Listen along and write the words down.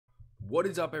What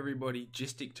is up everybody,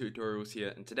 GysticTutorials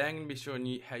here, and today I'm going to be showing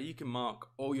you how you can mark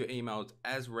all your emails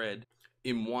as read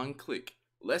in one click.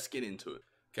 Let's get into it.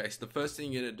 Okay, so the first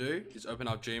thing you're going to do is open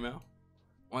up Gmail.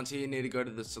 Once here you need to go to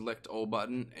the select all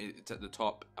button, it's at the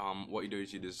top. What you do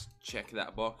is you just check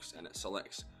that box and it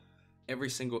selects every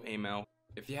single email.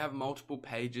 If you have multiple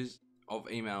pages of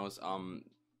emails,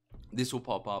 this will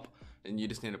pop up and you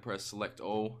just need to press select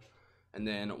all. And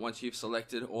then once you've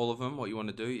selected all of them, what you want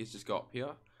to do is just go up here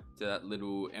to that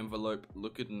little envelope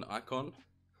looking icon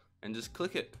and just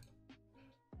click it.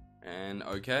 And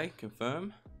okay,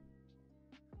 confirm.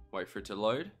 Wait for it to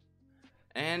load.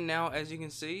 And now as you can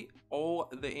see, all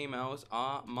the emails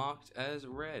are marked as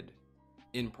read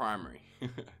in primary.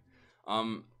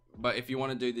 But if you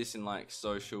want to do this in like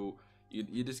social,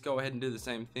 you just go ahead and do the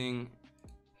same thing.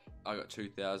 I got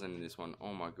 2,000 in this one,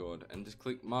 oh my god, and just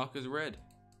click mark as read.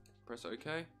 Press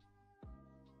OK.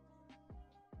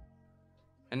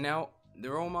 And now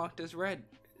they're all marked as read.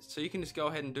 So you can just go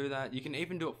ahead and do that. You can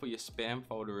even do it for your spam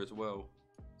folder as well.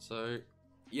 So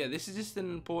yeah, this is just an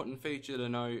important feature to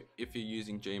know if you're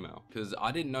using Gmail, because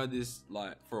I didn't know this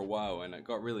like for a while and it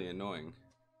got really annoying.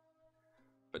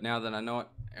 But now that I know it,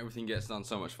 everything gets done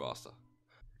so much faster.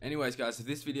 Anyways guys, if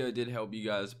this video did help you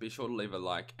guys, be sure to leave a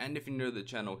like, and if you're new to the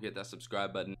channel, hit that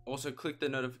subscribe button. Also click the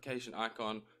notification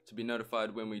icon to be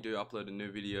notified when we do upload a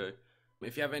new video.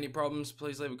 If you have any problems,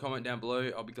 please leave a comment down below.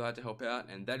 I'll be glad to help out.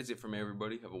 And that is it from me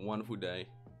everybody. Have a wonderful day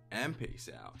and peace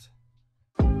out.